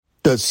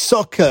The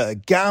Soccer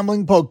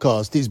Gambling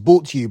Podcast is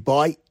brought to you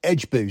by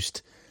Edge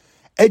Boost.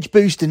 Edge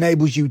Boost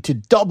enables you to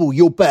double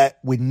your bet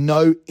with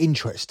no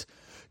interest.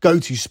 Go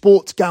to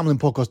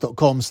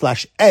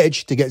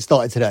sportsgamblingpodcast.com/edge to get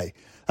started today.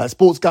 That's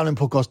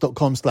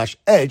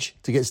sportsgamblingpodcast.com/edge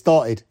to get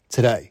started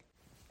today.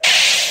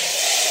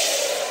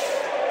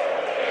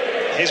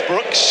 Here's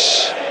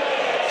Brooks.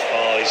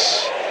 Oh,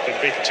 he's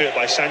been beaten to it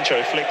by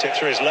Sancho, flicked it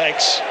through his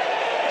legs.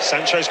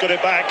 Sancho's got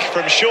it back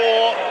from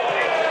Shaw.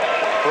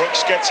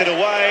 Brooks gets it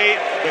away,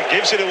 but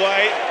gives it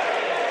away.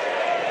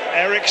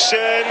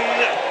 Eriksson.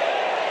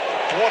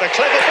 What a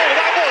clever ball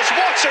that was.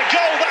 What a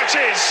goal that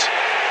is.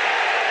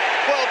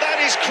 Well,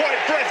 that is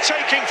quite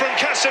breathtaking from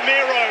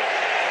Casemiro.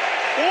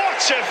 What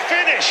a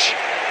finish.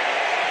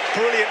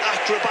 Brilliant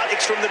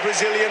acrobatics from the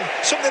Brazilian.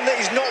 Something that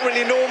he's not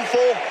really known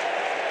for.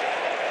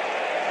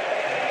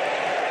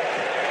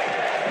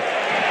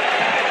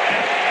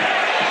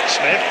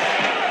 Smith.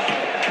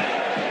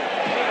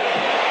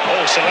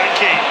 Oh,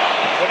 Solanke.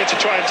 Wanted to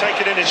try and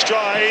take it in his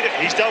stride.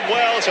 He's done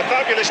well. It's a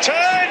fabulous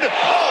turn.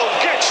 Oh,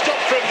 good stop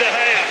from De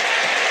Gea.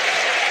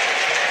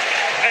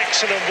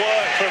 Excellent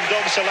work from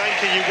Dom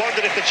Solanke. You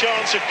wondered if the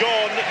chance had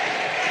gone,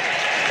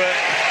 but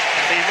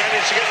he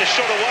managed to get the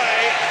shot away.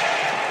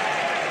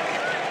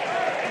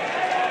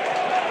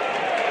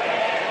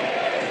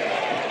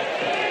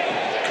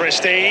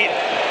 Christie.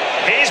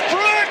 Here's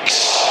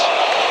Brooks.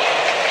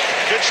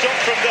 Good stop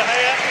from De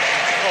Gea.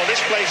 Oh,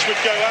 this place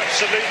would go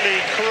absolutely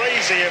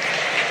crazy if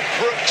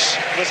Brooks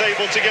was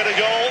able to get a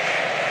goal.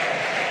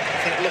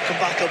 I think looking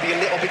back, it'll be a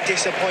little bit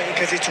disappointing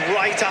because it's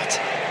right at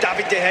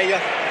David De Gea.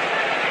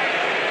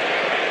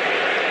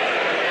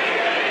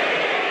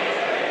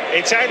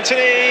 It's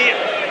Anthony.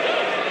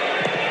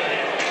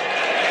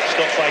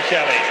 Stopped by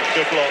Kelly.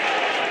 Good block.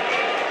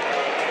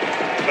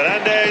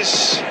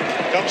 Fernandez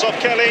comes off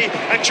Kelly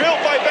and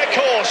drilled by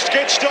Beckhorst.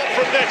 Good stop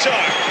from Neto.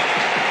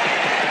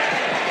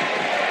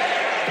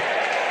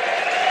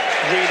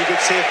 Really good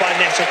save by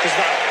Neto because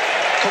that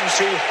comes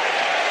through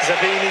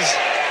Zabini's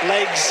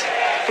legs,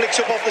 flicks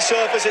up off the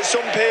surface at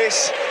some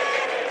pace.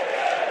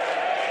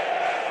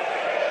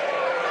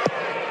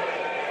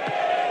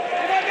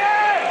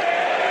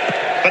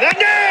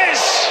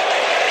 Fernandez!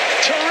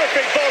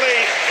 Terrific volley,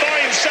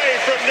 fine save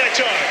from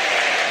Neto.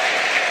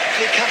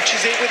 He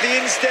catches it with the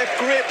instep,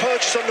 great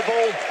purchase on the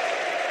ball.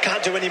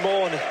 Can't do any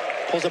more and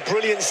pulls a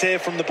brilliant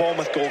save from the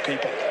Bournemouth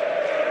goalkeeper.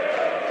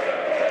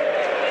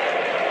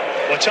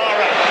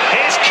 Ouattara,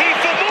 here's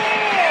Kiefer Moore!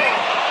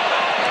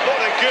 What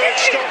a good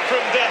stop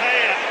from De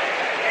Gea.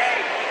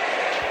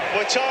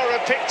 Ouattara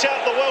picked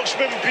out the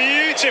Welshman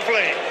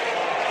beautifully.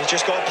 He's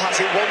just got to pass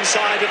it one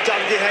side of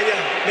David De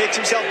Gea. Makes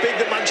himself big,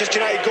 the Manchester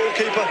United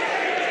goalkeeper.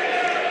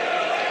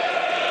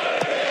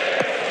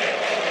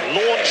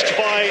 Launched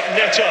by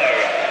Neto.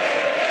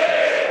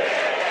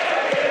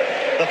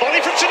 The volley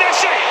from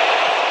Senesi.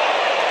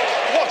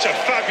 What a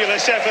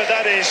fabulous effort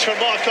that is from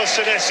Marcos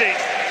Senesi.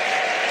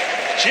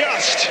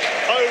 Just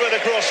over the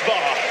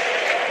crossbar.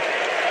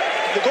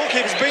 The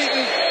goalkeeper's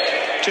beaten.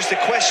 Just a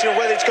question of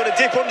whether it's going to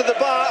dip under the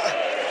bar.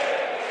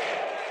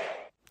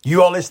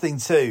 You are listening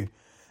to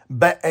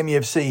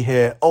BetMUFC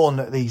here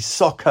on the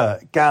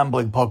Soccer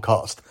Gambling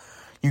Podcast.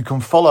 You can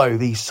follow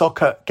the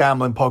Soccer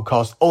Gambling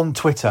Podcast on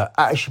Twitter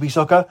at SGP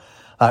Soccer.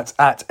 That's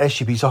at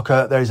SGP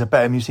Soccer. There is a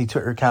BetMUFC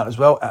Twitter account as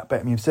well at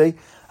BetMUFC.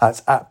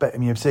 That's at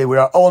BetMUFC. We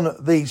are on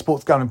the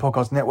Sports Gambling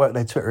Podcast Network.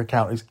 Their Twitter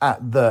account is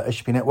at the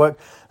SGP Network.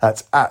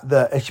 That's at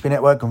the SGP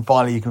Network. And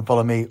finally, you can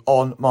follow me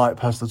on my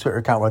personal Twitter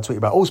account where I tweet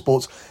about all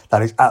sports.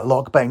 That is at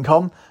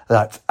LockBettingCom.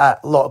 That's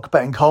at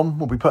LockBettingCom.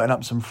 We'll be putting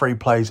up some free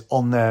plays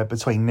on there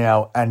between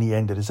now and the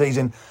end of the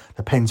season.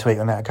 The pinned tweet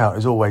on that account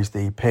is always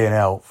the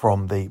P&L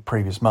from the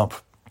previous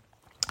month.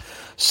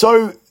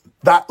 So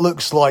that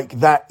looks like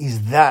that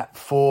is that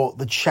for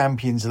the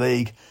Champions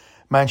League.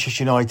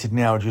 Manchester United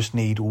now just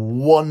need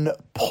 1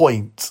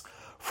 point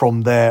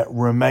from their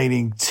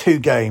remaining 2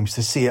 games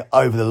to see it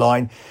over the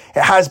line.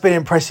 It has been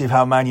impressive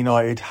how Man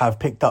United have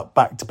picked up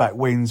back-to-back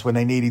wins when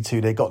they needed to.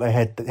 They got their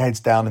heads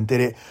down and did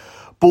it.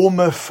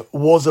 Bournemouth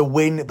was a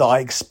win that I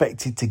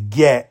expected to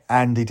get,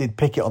 and they did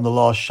pick it on the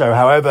last show.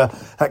 However,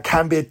 that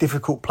can be a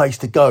difficult place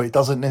to go. It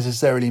doesn't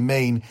necessarily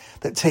mean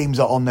that teams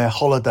are on their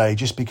holiday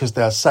just because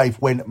they are safe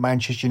when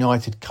Manchester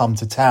United come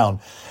to town.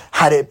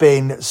 Had it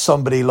been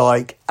somebody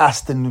like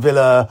Aston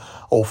Villa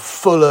or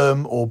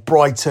Fulham or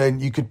Brighton,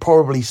 you could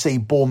probably see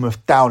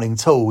Bournemouth downing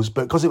tools.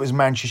 But because it was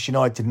Manchester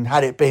United, and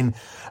had it been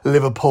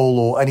Liverpool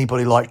or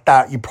anybody like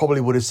that, you probably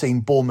would have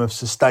seen Bournemouth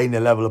sustain their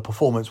level of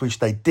performance, which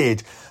they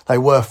did. They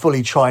were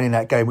fully trying in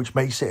that game, which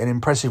makes it an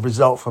impressive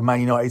result for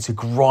Man United to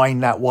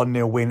grind that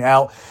 1-0 win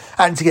out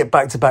and to get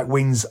back-to-back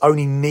wins,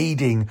 only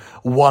needing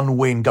 1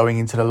 win going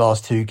into the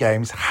last 2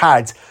 games.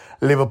 Had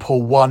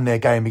Liverpool won their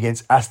game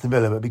against Aston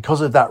Villa. But because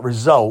of that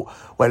result,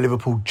 where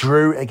Liverpool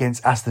drew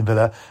against Aston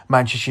Villa,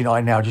 Manchester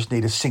United now just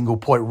need a single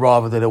point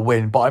rather than a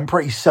win. But I'm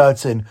pretty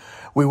certain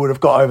we would have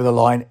got over the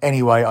line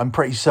anyway. I'm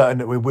pretty certain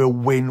that we will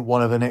win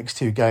one of the next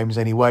two games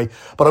anyway.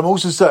 But I'm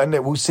also certain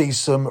that we'll see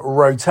some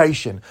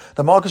rotation.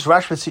 The Marcus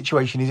Rashford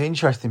situation is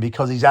interesting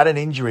because he's had an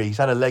injury. He's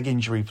had a leg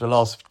injury for the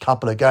last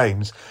couple of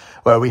games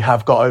where we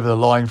have got over the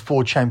line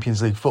for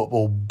Champions League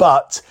football.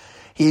 But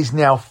he is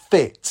now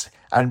fit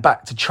and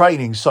back to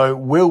training. So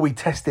will we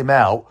test him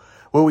out?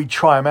 Will we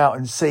try him out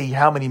and see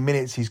how many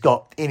minutes he's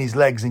got in his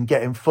legs and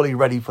get him fully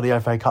ready for the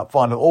FA Cup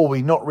final? Or will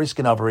we not risk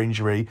another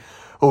injury?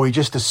 Or we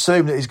just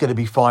assume that he's going to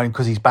be fine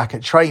because he's back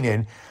at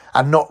training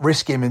and not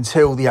risk him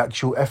until the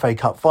actual FA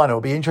Cup final?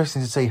 It'll be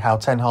interesting to see how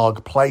Ten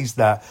Hag plays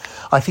that.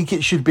 I think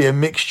it should be a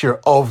mixture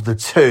of the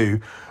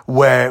two,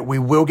 where we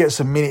will get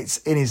some minutes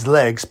in his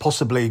legs,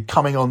 possibly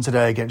coming on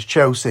today against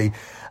Chelsea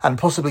and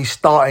possibly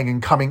starting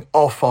and coming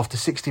off after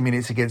 60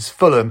 minutes against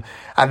Fulham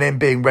and then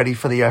being ready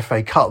for the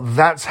FA Cup.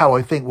 That's how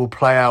I think we'll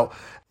play out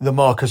the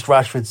Marcus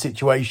Rashford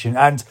situation.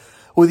 And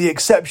with the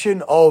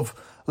exception of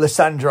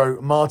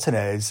Lisandro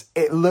Martinez,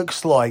 it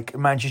looks like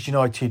Manchester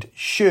United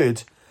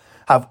should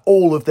have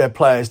all of their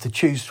players to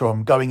choose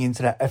from going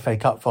into that FA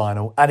Cup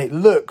final. And it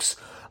looks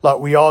like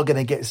we are going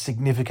to get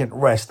significant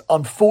rest.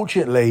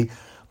 Unfortunately,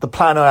 the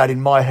plan I had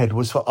in my head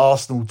was for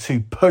Arsenal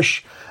to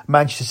push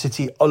Manchester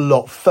City a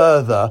lot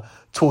further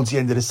towards the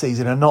end of the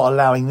season and not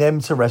allowing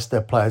them to rest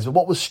their players. But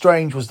what was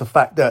strange was the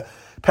fact that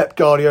Pep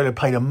Guardiola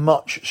played a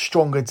much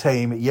stronger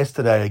team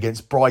yesterday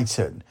against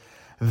Brighton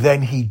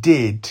than he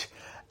did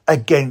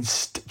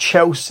against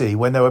Chelsea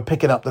when they were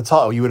picking up the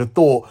title. You would have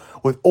thought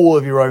with all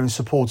of your own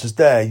supporters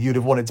there, you'd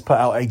have wanted to put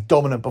out a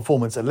dominant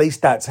performance. At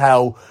least that's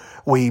how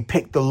we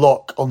picked the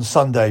lock on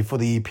Sunday for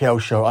the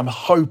EPL show. I'm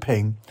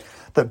hoping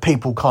that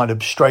people kind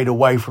of strayed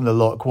away from the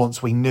lock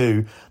once we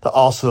knew that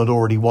Arsenal had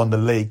already won the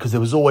league, because there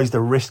was always the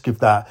risk of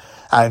that.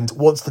 And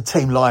once the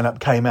team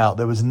lineup came out,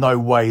 there was no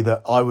way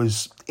that I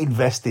was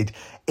invested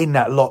in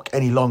that lock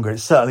any longer.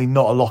 It's certainly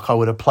not a lock I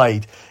would have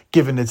played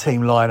given the team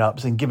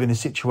lineups and given the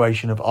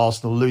situation of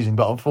Arsenal losing.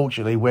 But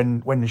unfortunately,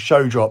 when the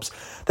show drops,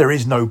 there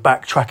is no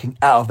backtracking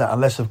out of that,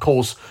 unless, of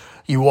course,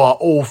 you are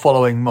all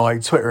following my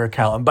Twitter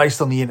account. And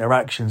based on the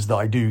interactions that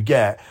I do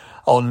get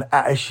on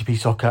 @SGP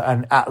Soccer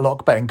and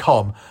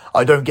 @LockBettingCom,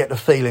 I don't get the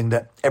feeling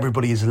that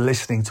everybody is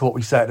listening to what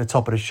we say at the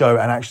top of the show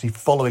and actually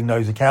following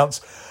those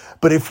accounts.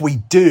 But if we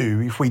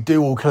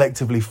do all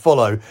collectively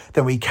follow,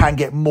 then we can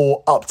get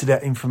more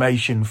up-to-date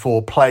information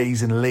for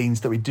plays and leans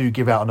that we do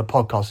give out on the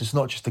podcast. It's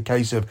not just a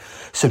case of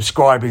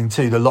subscribing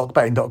to the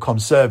lockbetting.com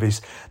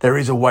service. There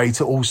is a way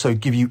to also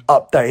give you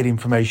updated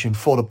information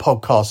for the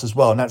podcast as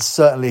well. And that's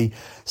certainly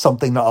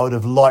something that I would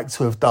have liked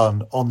to have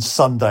done on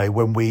Sunday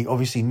when we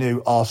obviously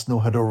knew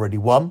Arsenal had already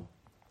won.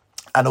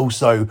 And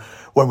also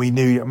when we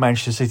knew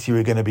Manchester City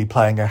were going to be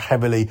playing a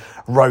heavily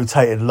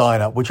rotated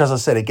lineup, which, as I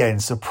said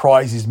again,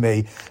 surprises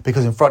me,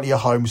 because in front of your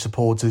home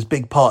supporters,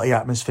 big party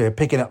atmosphere,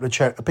 picking up the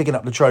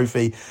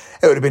trophy,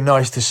 it would have been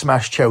nice to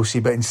smash Chelsea,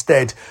 but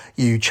instead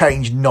you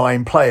changed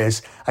 9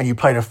 players and you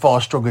played a far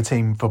stronger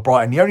team for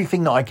Brighton. The only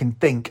thing that I can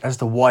think as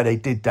to why they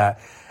did that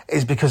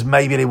is because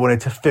maybe they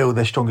wanted to field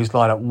their strongest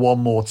lineup one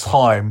more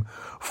time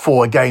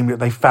for a game that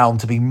they found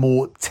to be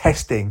more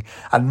testing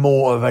and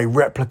more of a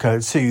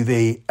replica to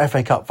the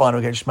FA Cup final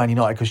against Man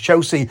United. Because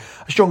Chelsea,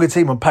 a stronger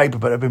team on paper,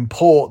 but have been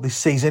poor this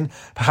season.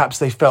 Perhaps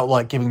they felt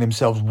like giving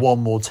themselves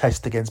one more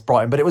test against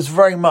Brighton. But it was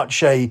very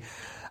much a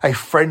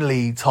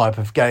friendly type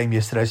of game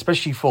yesterday,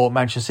 especially for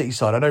Manchester City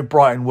side. I know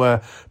Brighton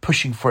were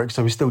pushing for it because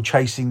they were still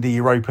chasing the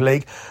Europa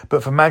League,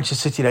 but for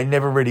Manchester City, they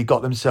never really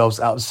got themselves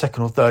out of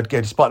second or third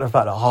gear, despite the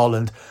fact that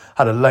Haaland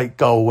had a late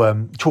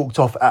goal chalked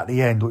off at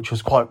the end, which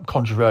was quite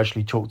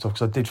controversially chalked off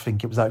because I did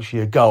think it was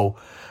actually a goal.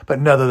 But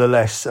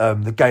nevertheless,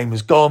 the game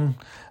was gone.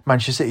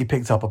 Manchester City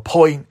picked up a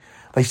point.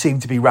 They seem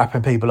to be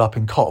wrapping people up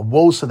in cotton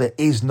wool, so there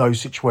is no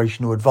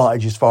situational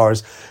advantage as far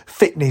as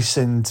fitness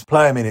and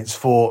player minutes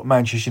for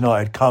Manchester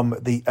United come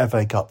the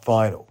FA Cup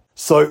final.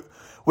 So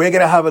we're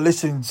going to have a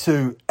listen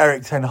to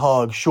Erik Ten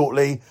Hag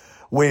shortly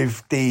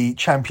with the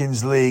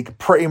Champions League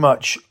pretty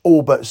much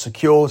all but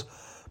secured.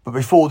 But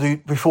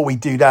before we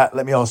do that,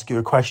 let me ask you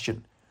a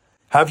question.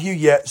 Have you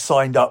yet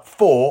signed up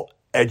for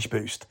Edge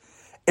Boost?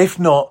 If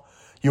not,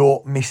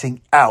 you're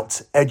missing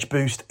out. Edge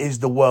Boost is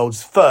the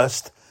world's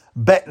first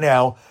bet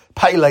now,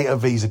 pay later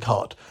Visa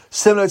card.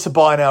 Similar to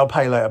buy now,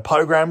 pay later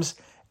programs,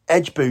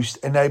 Edge Boost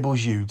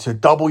enables you to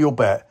double your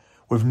bet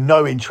with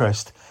no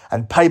interest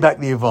and pay back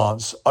the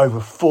advance over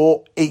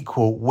 4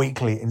 equal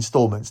weekly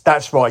installments.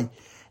 That's right,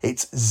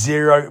 it's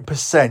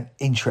 0%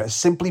 interest.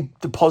 Simply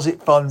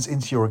deposit funds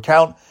into your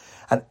account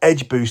and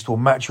Edge Boost will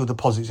match your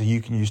deposit so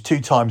you can use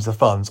 2 times the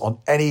funds on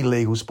any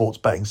legal sports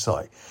betting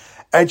site.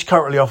 Edge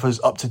currently offers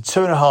up to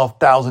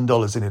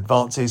 $2,500 in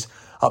advances,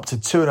 up to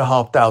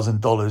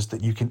 $2,500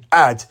 that you can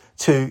add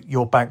to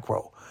your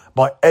bankroll.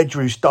 My Edge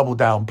Boost Double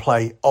Down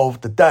play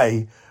of the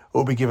day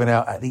will be given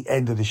out at the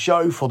end of the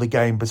show for the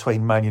game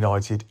between Man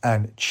United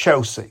and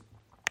Chelsea.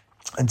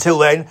 Until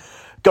then,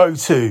 Go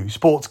to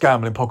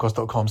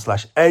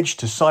sportsgamblingpodcast.com/edge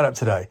to sign up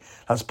today.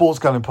 That's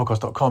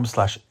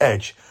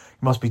sportsgamblingpodcast.com/edge.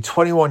 You must be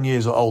 21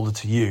 years or older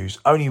to use.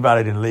 Only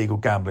valid in legal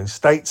gambling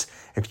states.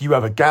 If you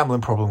have a gambling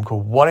problem,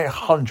 call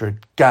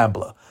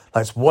 1-800-GAMBLER.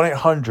 That's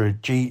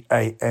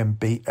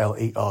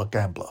 1-800-GAMBLER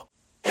Gambler.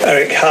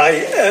 Eric,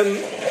 hi.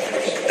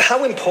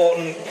 How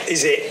important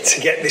is it to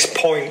get this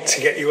point,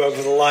 to get you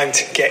over the line,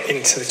 to get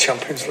into the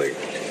Champions League?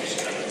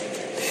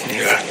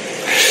 Yeah.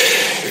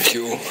 If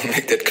you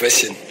make that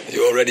question,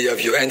 you already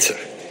have your answer.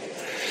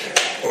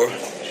 Or?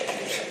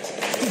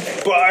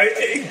 But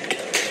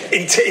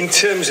in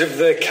terms of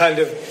the kind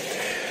of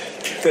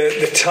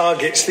the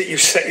targets that you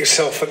set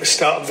yourself at the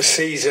start of the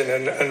season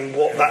and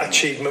what that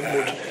achievement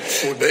would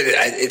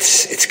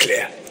it's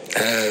clear.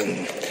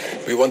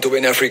 We want to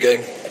win every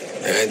game,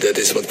 and that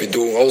is what we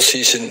do all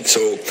season.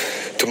 So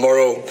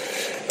tomorrow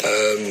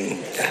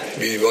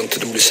we want to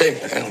do the same,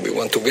 and we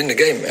want to win the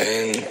game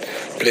and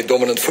play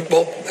dominant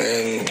football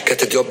and get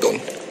the job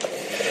done.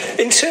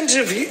 In terms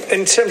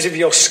of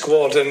your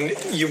squad, and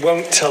you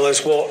won't tell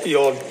us what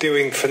you're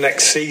doing for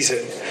next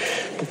season,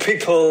 but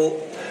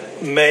people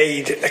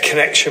made a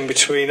connection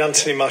between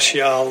Anthony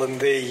Martial and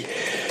the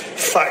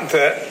fact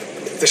that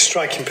the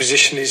striking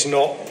position is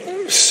not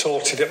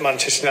sorted at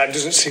Manchester United. It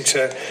doesn't seem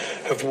to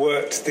have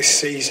worked this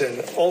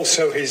season.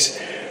 Also, his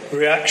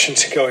reaction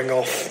to going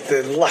off,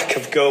 the lack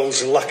of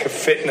goals, the lack of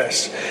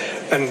fitness,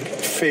 and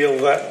feel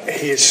that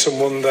he is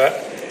someone that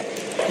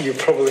you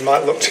probably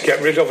might look to get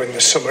rid of in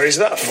the summer. Is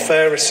that a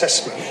fair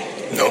assessment?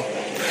 No.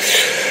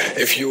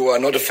 If you are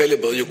not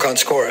available, you can't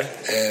score.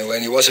 And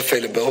when he was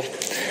available,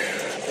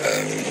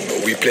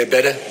 we play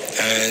better.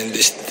 And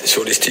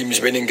this team is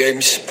winning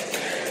games.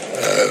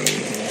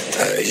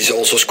 He's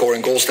also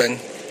scoring goals then.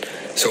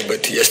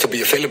 But he has to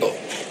be available.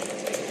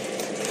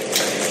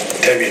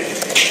 David,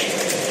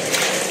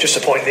 just a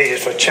point needed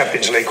for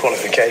Champions League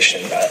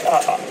qualification.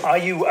 Are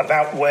you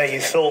about where you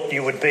thought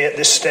you would be at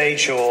this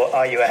stage, or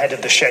are you ahead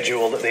of the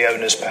schedule that the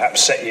owners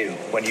perhaps set you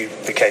when you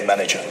became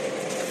manager?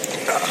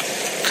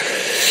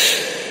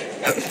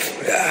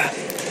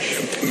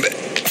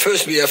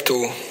 First we have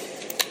to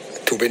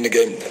win the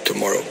game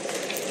tomorrow,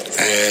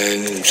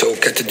 and so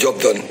get the job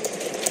done.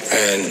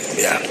 And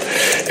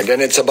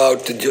then it's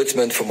about the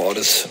judgment from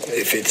others,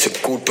 if it's a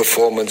good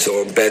performance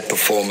or a bad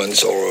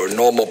performance or a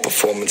normal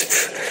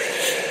performance.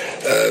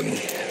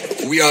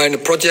 We are in a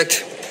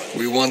project.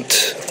 We want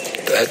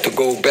to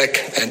go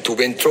back and to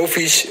win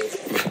trophies.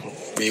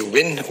 We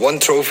win one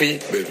trophy,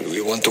 but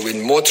we want to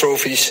win more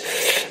trophies.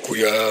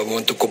 We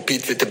want to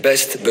compete with the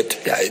best, but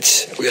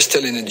we are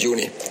still in a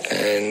journey,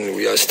 and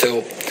we are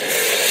still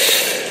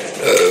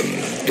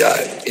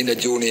in a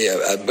journey.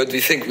 But we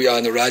think we are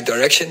in the right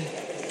direction.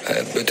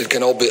 But it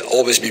can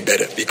always be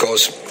better,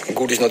 because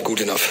good is not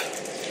good enough.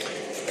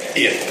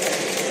 Ian.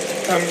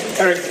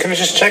 Eric, can I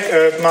just check?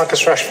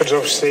 Marcus Rashford's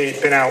obviously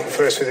been out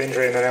first with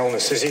injury and then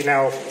illness. Is he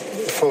now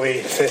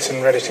fully fit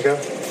and ready to go?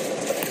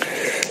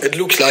 It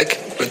looks like,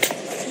 but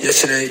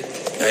yesterday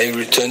he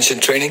returns in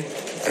training,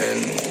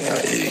 and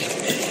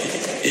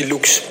he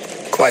looks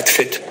quite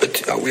fit.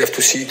 But we have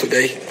to see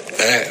today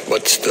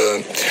what's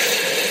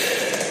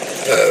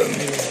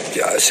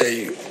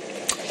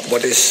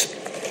what is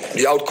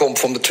the outcome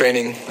from the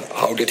training,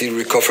 how did he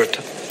recover,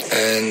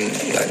 and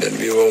then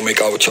we will make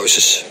our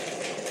choices.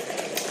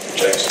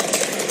 James.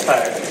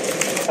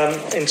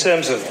 In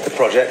terms of the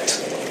project,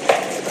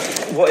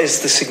 what is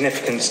the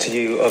significance to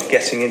you of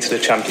getting into the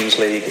Champions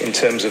League in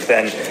terms of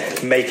then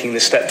making the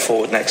step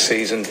forward next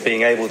season,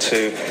 being able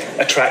to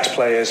attract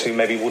players who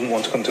maybe wouldn't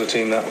want to come to a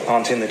team that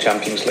aren't in the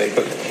Champions League,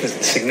 but the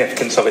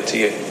significance of it to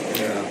you?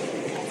 Yeah.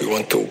 We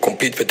want to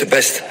compete with the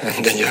best,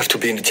 and then you have to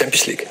be in the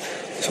Champions League.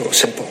 So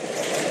simple.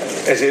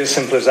 Is it as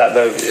simple as that,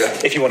 though? Yeah.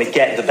 If you want to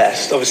get the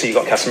best, obviously you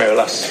got Casemiro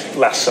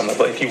last summer,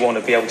 but if you want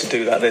to be able to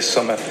do that this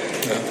summer,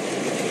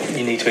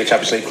 you need to be a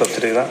Champions League club to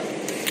do that.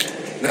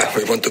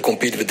 We want to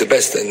compete with the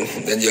best, and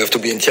then you have to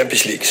be in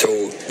Champions League.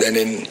 So then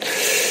in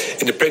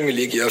the Premier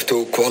League, you have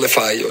to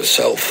qualify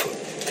yourself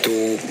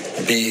to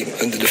be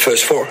under the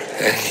first four,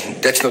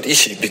 and that's not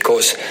easy,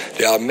 because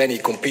there are many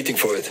competing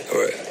for it,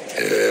 or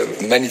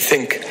many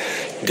think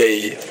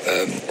they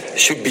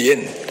should be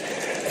in,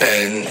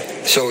 and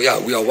so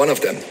we are one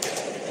of them.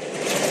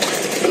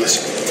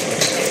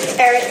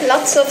 Eric,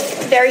 lots of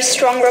very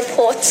strong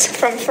reports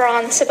from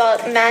France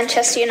about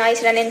Manchester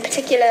United, and in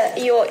particular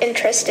your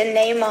interest in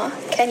Neymar.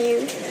 Can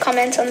you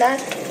comment on that?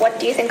 What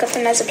do you think of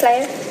him as a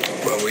player?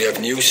 When we have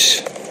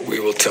news, we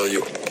will tell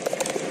you.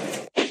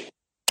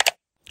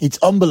 It's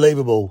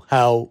unbelievable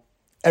how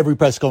every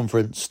press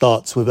conference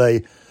starts with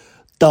a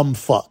dumb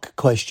fuck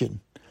question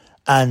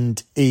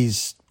and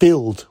is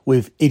filled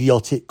with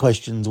idiotic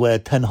questions where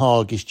Ten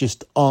Hag is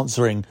just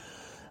answering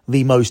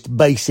the most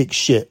basic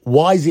shit.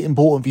 Why is it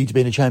important for you to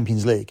be in a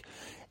Champions League?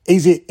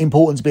 Is it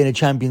important to be in a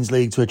Champions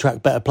League to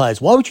attract better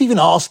players? Why would you even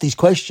ask these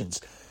questions?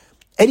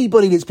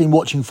 Anybody that's been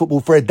watching football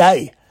for a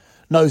day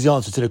knows the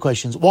answer to the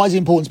questions. Why is it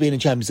important to be in a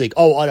Champions League?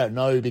 Oh, I don't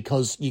know,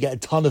 because you get a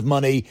ton of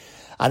money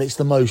and it's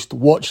the most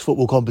watched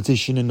football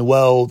competition in the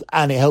world,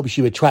 and it helps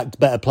you attract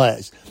better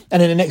players.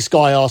 And then the next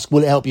guy asks,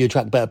 will it help you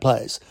attract better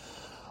players?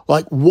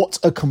 Like, what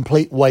a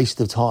complete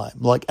waste of time.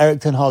 Like,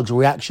 Erik ten Hag's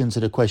reaction to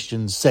the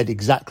questions said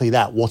exactly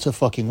that. What a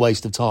fucking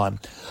waste of time.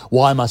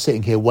 Why am I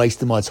sitting here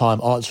wasting my time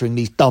answering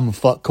these dumb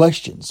fuck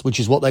questions, which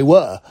is what they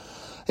were.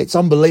 It's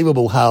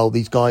unbelievable how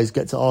these guys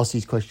get to ask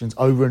these questions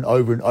over and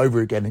over and over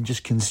again and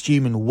just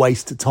consume and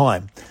waste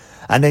time.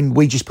 And then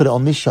we just put it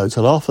on this show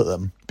to laugh at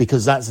them,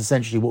 because that's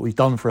essentially what we've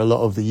done for a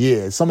lot of the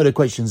years. Some of the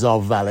questions are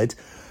valid.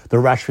 The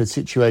Rashford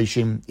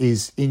situation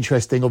is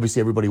interesting. Obviously,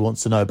 everybody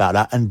wants to know about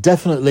that. And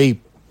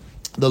definitely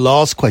the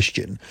last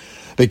question,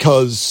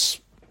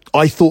 because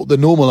I thought the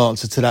normal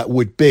answer to that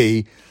would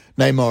be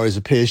Neymar is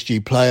a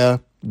PSG player.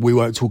 We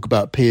won't talk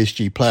about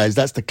PSG players.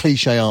 That's the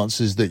cliche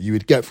answers that you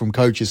would get from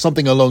coaches.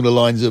 Something along the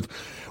lines of,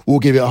 we'll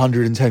give it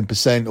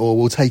 110%, or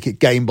we'll take it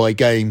game by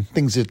game,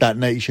 things of that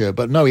nature.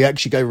 But no, he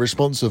actually gave a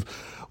response of,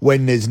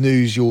 when there's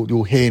news,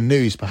 you'll hear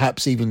news,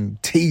 perhaps even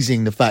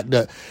teasing the fact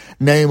that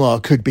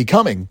Neymar could be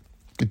coming.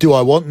 Do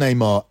I want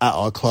Neymar at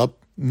our club?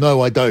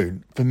 No, I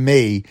don't. For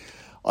me,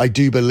 I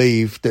do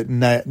believe that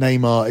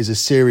Neymar is a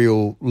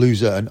serial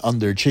loser and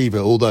underachiever,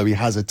 although he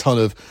has a ton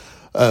of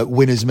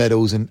winners'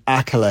 medals and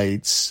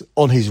accolades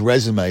on his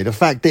resume. The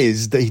fact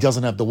is that he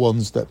doesn't have the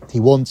ones that he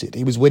wanted.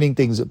 He was winning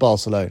things at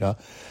Barcelona,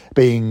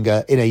 being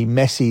in a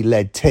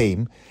Messi-led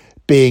team,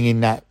 being in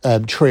that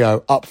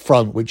trio up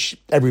front, which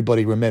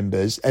everybody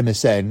remembers,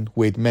 MSN,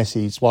 with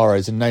Messi,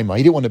 Suarez and Neymar.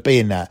 He didn't want to be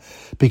in that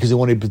because he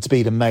wanted to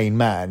be the main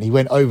man. He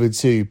went over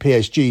to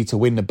PSG to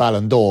win the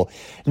Ballon d'Or,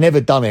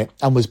 never done it,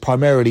 and was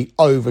primarily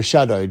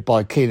overshadowed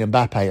by Kylian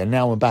Mbappe, and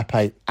now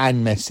Mbappe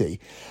and Messi.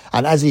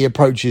 And as he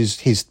approaches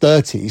his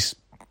 30s,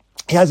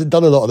 he hasn't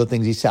done a lot of the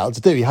things he set out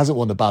to do. He hasn't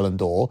won the Ballon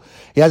d'Or.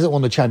 He hasn't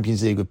won the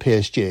Champions League with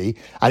PSG.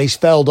 And he's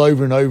failed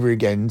over and over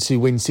again to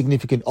win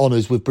significant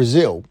honours with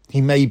Brazil. He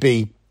may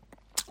be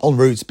en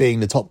route to being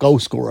the top goal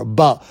scorer,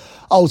 but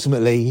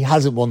ultimately he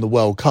hasn't won the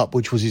World Cup,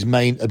 which was his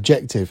main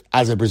objective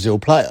as a Brazil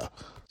player.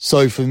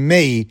 So for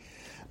me,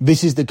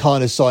 this is the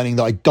kind of signing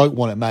that I don't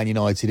want at Man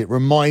United. It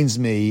reminds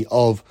me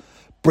of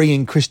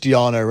bringing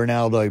Cristiano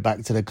Ronaldo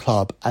back to the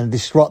club and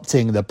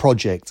disrupting the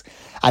project,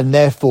 and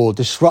therefore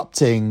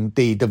disrupting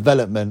the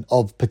development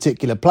of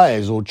particular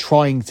players, or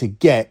trying to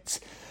get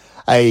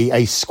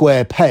a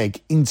square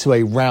peg into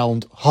a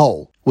round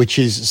hole, which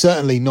is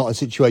certainly not a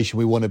situation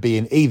we want to be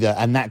in either.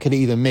 And that could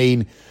either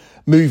mean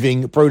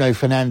moving Bruno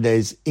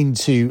Fernandes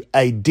into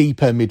a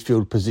deeper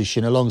midfield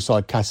position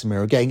alongside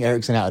Casemiro, getting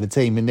Eriksen out of the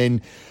team, and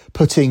then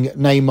putting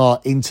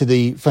Neymar into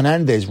the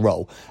Fernandes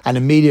role and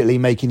immediately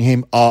making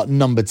him our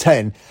number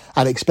 10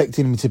 and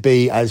expecting him to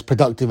be as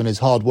productive and as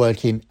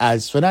hardworking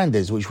as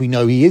Fernandes, which we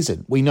know he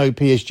isn't. We know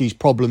PSG's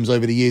problems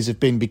over the years have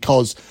been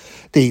because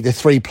the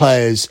three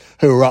players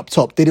who were up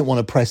top didn't want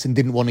to press and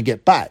didn't want to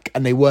get back,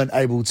 and they weren't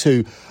able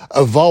to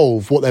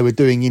evolve what they were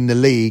doing in the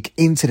league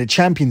into the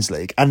Champions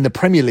League. And the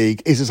Premier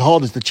League is as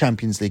hard as the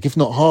Champions League, if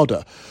not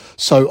harder.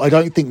 So I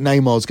don't think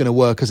Neymar's going to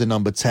work as a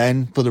number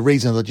 10 for the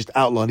reasons I just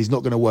outlined. He's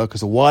not going to work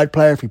as a wide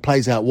player. If he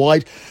plays out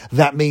wide,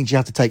 that means you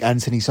have to take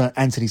Anthony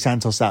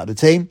Santos out of the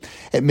team.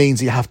 It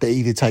means you have to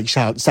either take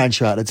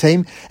Sancho out of the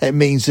team. It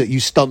means that you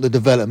stunt the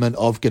development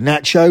of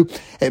Garnacho.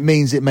 It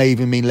means it may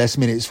even mean less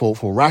minutes for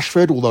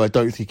Rashford, although I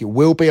don't think it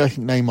will be. I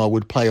think Neymar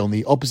would play on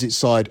the opposite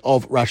side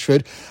of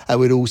Rashford and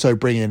would also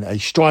bring in a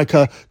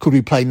striker. Could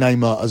we play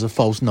Neymar as a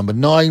false number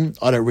 9?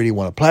 I don't really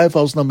want to play a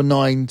false number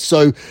 9.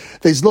 So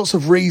there's lots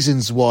of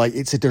reasons why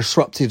it's a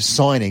disruptive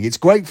signing. It's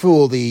great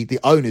for the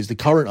owners, the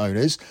current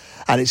owners,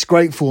 and it's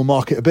great for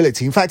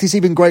marketability. In fact, it's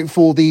even great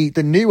for the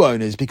new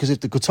owners, because if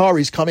the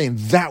Qataris come in,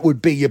 that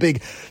would be a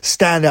big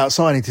standout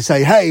signing to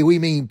say, hey, we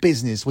mean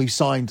business, we've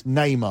signed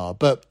Neymar.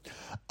 But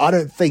I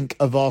don't think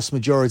a vast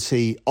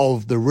majority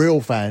of the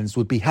real fans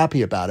would be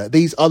happy about it.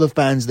 These other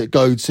fans that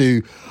go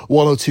to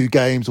one or two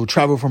games or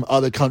travel from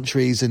other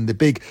countries, and the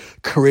big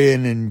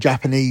Korean and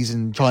Japanese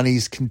and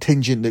Chinese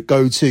contingent that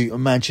go to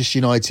Manchester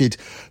United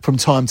from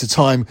time to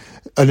time,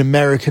 and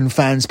American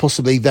fans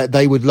possibly, that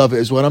they would love it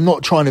as well. And I'm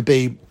not trying to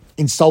be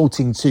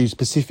insulting to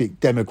specific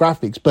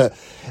demographics, but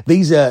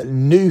these are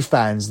new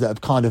fans that have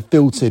kind of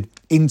filtered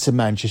into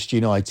Manchester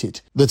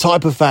United. The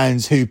type of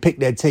fans who pick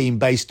their team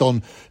based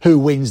on who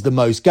wins the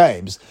most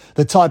games.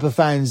 The type of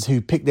fans who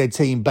pick their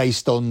team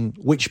based on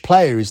which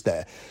player is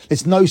there.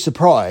 It's no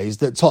surprise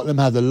that Tottenham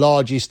have the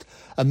largest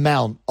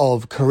amount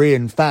of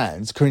Korean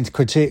fans,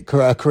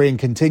 Korean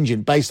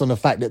contingent, based on the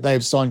fact that they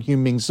have signed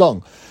Heung-min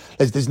Son.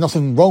 There's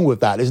nothing wrong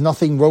with that. There's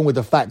nothing wrong with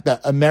the fact that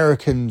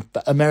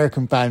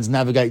American fans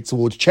navigate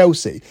towards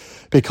Chelsea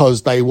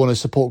because they want to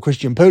support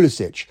Christian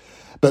Pulisic.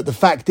 But the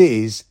fact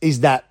is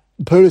that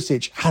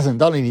Pulisic hasn't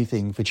done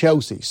anything for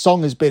Chelsea.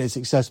 Song has been a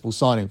successful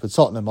signing for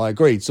Tottenham. I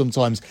agreed.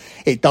 Sometimes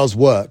it does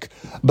work.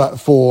 But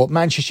for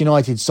Manchester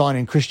United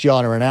signing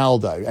Cristiano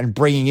Ronaldo and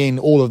bringing in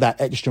all of that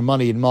extra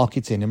money in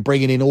marketing and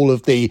bringing in all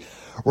of the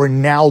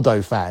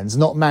Ronaldo fans,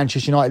 not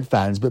Manchester United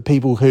fans, but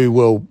people who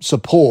will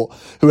support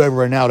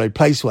whoever Ronaldo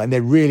plays for. And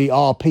there really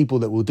are people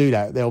that will do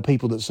that. There are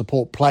people that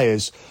support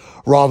players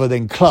rather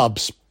than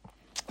clubs.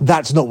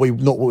 That's not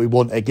what we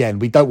want again.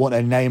 We don't want a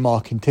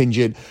Neymar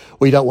contingent.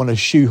 We don't want to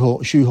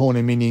shoehorn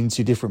him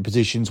into different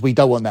positions. We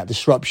don't want that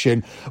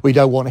disruption. We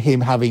don't want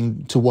him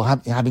having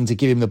to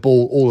give him the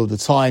ball all of the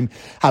time,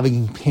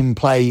 having him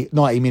play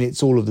 90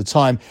 minutes all of the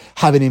time,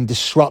 having him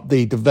disrupt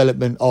the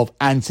development of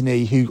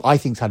Antony, who I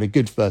think's had a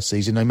good first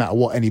season, no matter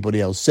what anybody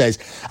else says,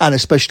 and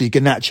especially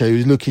Garnacho,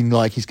 who's looking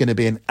like he's going to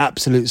be an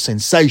absolute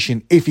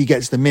sensation if he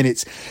gets the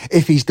minutes,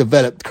 if he's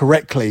developed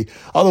correctly.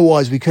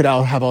 Otherwise, we could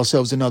have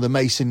ourselves another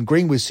Mason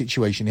Greenwood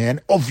situation here.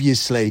 And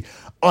obviously,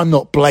 I'm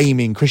not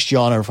blaming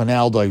Cristiano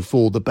Ronaldo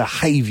for the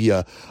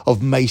behaviour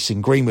of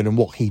Mason Greenwood and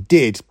what he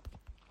did.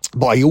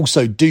 But I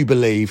also do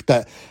believe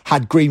that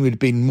had Greenwood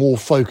been more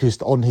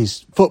focused on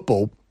his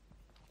football,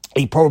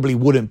 he probably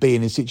wouldn't be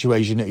in a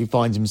situation that he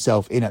finds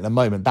himself in at the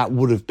moment. That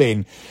would have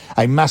been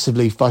a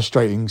massively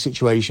frustrating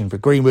situation for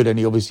Greenwood, and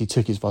he obviously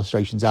took his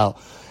frustrations out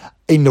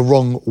in the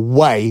wrong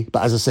way.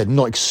 But as I said,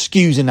 not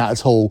excusing that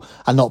at all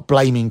and not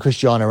blaming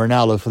Cristiano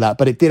Ronaldo for that.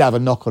 But it did have a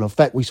knock-on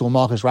effect. We saw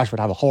Marcus Rashford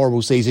have a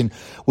horrible season.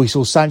 We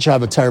saw Sancho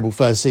have a terrible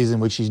first season,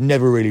 which he's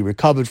never really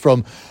recovered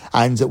from.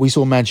 And we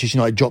saw Manchester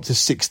United drop to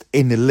 6th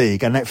in the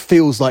league. And that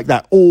feels like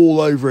that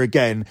all over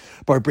again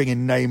by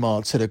bringing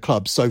Neymar to the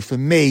club. So for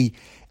me,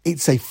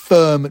 it's a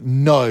firm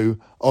no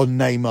on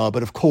Neymar.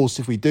 But of course,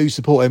 if we do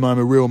support him, I'm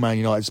a real Man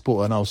United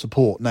supporter and I'll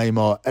support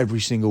Neymar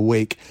every single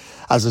week,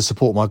 as I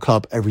support my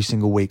club every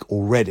single week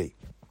already.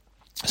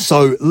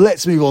 So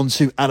let's move on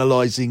to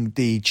analysing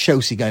the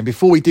Chelsea game.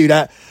 Before we do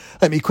that,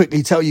 let me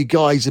quickly tell you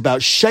guys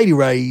about Shady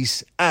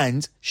Rays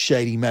and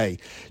Shady May.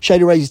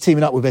 Shady Rays is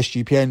teaming up with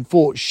SGPN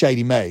for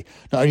Shady May.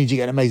 Not only do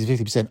you get an amazing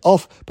 50%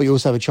 off, but you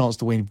also have a chance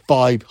to win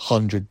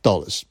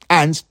 $500.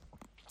 And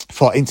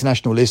for our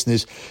international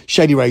listeners,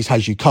 Shady Rays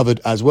has you covered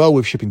as well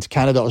with shipping to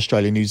Canada,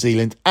 Australia, New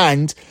Zealand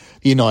and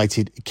the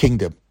United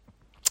Kingdom.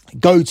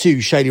 Go to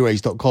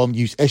shadyrays.com,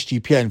 use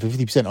SGPN for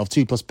 50% off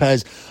 2+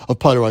 pairs of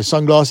polarised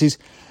sunglasses,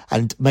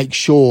 and make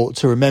sure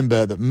to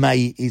remember that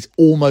May is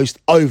almost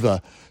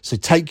over. So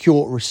take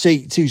your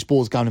receipt to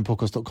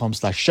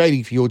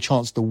sportsgamblingpodcast.com/shady for your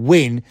chance to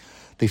win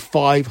the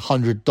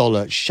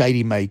 $500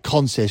 Shady May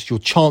contest. Your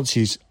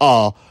chances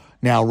are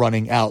now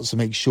running out, so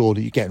make sure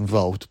that you get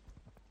involved.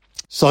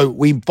 So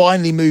we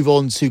finally move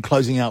on to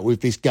closing out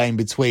with this game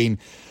between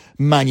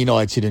Man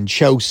United and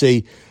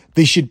Chelsea.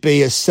 This should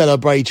be a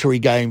celebratory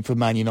game for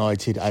Man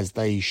United, as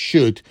they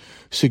should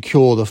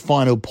secure the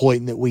final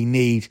point that we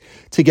need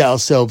to get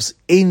ourselves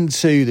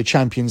into the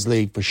Champions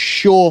League for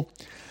sure.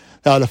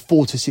 They are the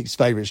 4-6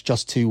 favourites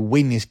just to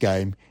win this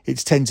game.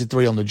 It's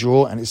 10-3 on the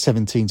draw and it's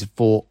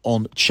 17-4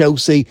 on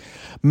Chelsea.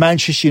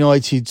 Manchester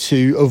United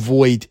to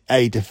avoid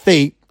a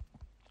defeat,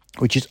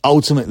 which is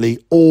ultimately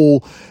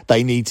all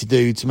they need to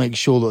do to make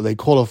sure that they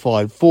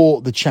qualify for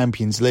the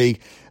Champions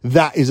League.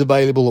 That is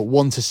available at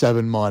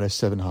 1-7 minus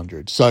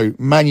 700. So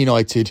Man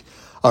United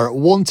are at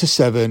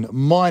 1-7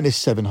 minus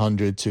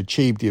 700 to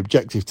achieve the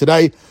objective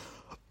today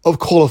of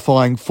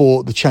qualifying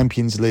for the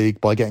Champions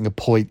League by getting a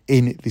point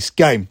in this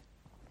game.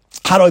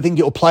 How do I think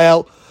it will play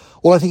out?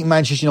 Well, I think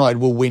Manchester United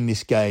will win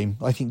this game.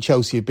 I think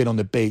Chelsea have been on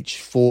the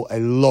beach for a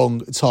long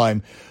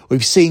time.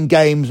 We've seen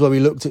games where we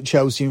looked at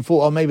Chelsea and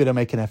thought, oh, maybe they'll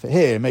make an effort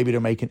here, maybe they'll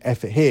make an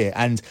effort here.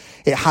 And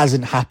it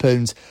hasn't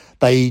happened.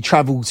 They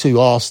travelled to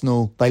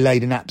Arsenal. They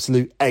laid an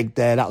absolute egg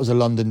there. That was a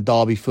London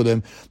derby for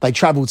them. They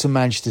travelled to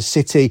Manchester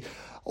City.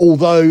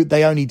 Although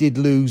they only did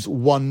lose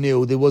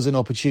 1-0, there was an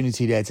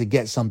opportunity there to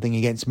get something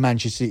against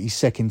Manchester City's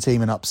second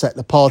team and upset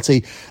the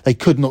party. They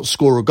could not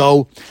score a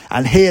goal.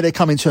 And here they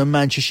come into a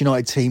Manchester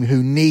United team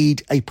who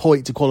need a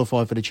point to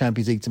qualify for the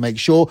Champions League to make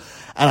sure.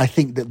 And I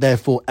think that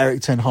therefore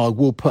Erik ten Hag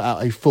will put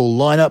out a full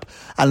lineup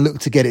and look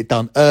to get it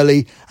done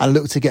early and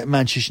look to get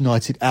Manchester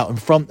United out in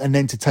front and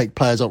then to take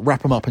players up,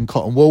 wrap them up in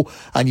cotton wool,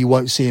 and you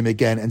won't see him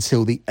again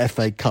until the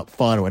FA Cup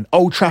final. And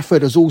Old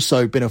Trafford has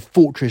also been a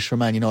fortress for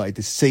Man United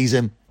this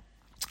season.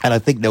 And I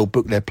think they'll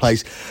book their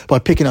place by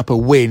picking up a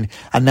win,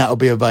 and that'll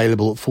be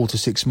available at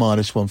 4-6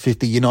 minus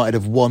 150. United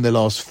have won their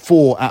last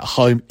 4 at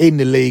home in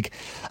the league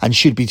and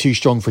should be too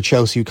strong for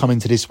Chelsea, who come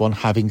into this one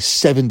having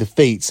 7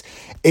 defeats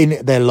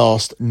in their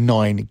last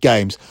 9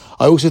 games.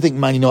 I also think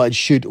Man United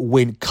should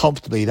win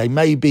comfortably. They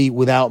may be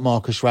without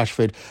Marcus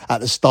Rashford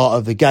at the start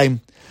of the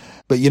game,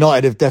 but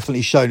United have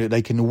definitely shown that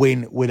they can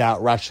win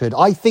without Rashford.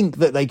 I think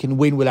that they can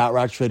win without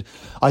Rashford.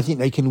 I think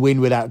they can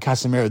win without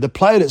Casemiro. The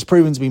player that's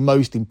proven to be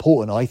most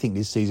important, I think,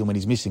 this season when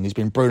he's missing has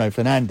been Bruno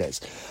Fernandes.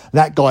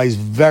 That guy is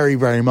very,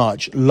 very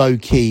much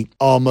low-key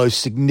our most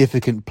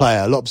significant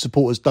player. A lot of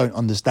supporters don't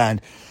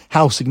understand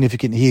how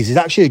significant he is. He's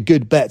actually a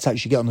good bet to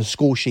actually get on the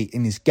score sheet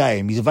in this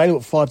game. He's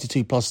available at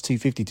 5-2 plus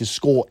 250 to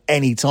score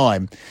any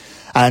time.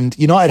 And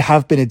United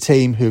have been a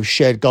team who have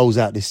shared goals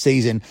out this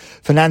season.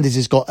 Fernandes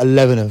has got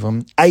 11 of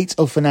them. 8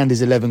 of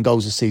Fernandes' 11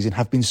 goals this season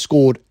have been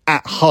scored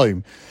at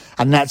home.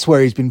 And that's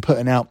where he's been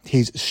putting out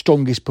his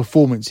strongest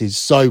performances.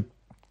 So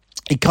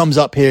he comes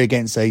up here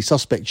against a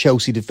suspect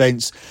Chelsea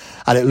defence,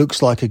 and it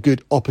looks like a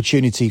good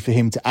opportunity for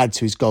him to add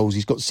to his goals.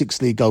 He's got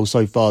 6 league goals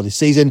so far this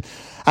season,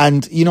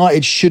 and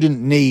United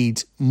shouldn't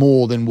need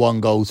more than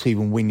one goal to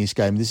even win this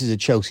game. This is a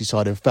Chelsea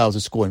side who failed to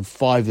score in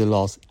 5 of the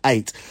last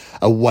 8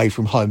 away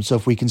from home. So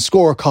if we can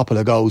score a couple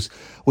of goals,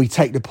 we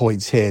take the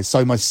points here.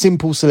 So my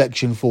simple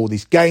selection for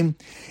this game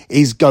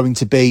is going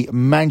to be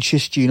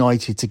Manchester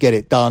United to get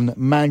it done.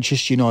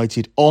 Manchester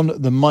United on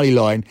the money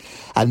line.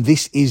 And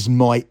this is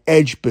my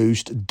edge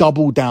boost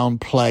double down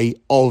play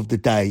of the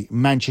day.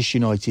 Manchester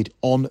United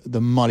on the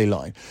money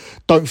line.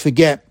 Don't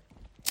forget,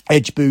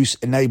 Edge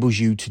Boost enables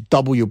you to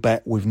double your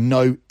bet with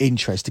no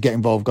interest. To get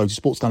involved, go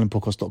to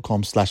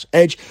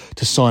sportsgamblingpodcast.com/edge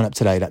to sign up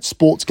today. That's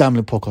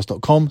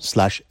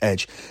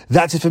sportsgamblingpodcast.com/edge.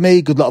 That's it for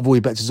me. Good luck with all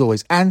your bets as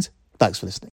always, and thanks for listening.